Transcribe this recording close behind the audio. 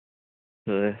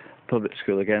the public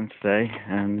school again today,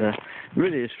 and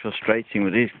really is frustrating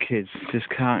with these kids. Just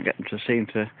can't get them to seem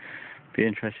to be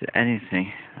interested in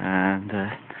anything, and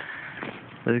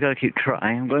they've got to keep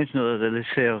trying. I'm going to another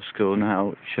Liceo school now,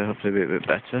 which hopefully will be a bit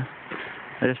better.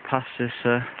 I just passed this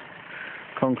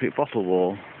concrete bottle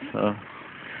wall, so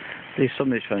at least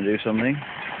somebody's trying to do something.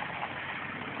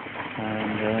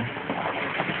 And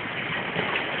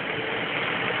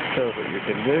shows what you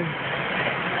can do.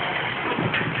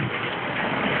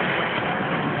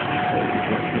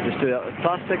 You just do that with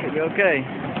plastic, it'll be okay.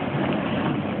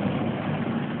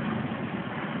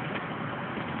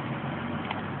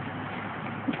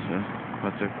 It's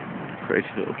quite a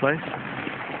creative little place.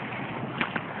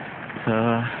 So,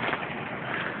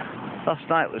 last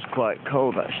night was quite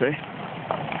cold actually,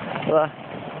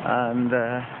 and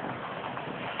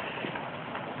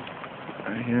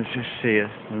you can just see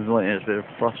there's a bit of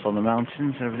frost on the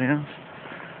mountains and everything else.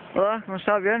 Hola, ¿cómo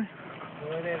está? Bien?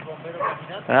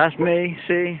 That's me,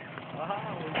 see?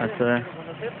 That's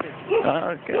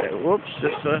okay, whoops,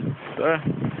 just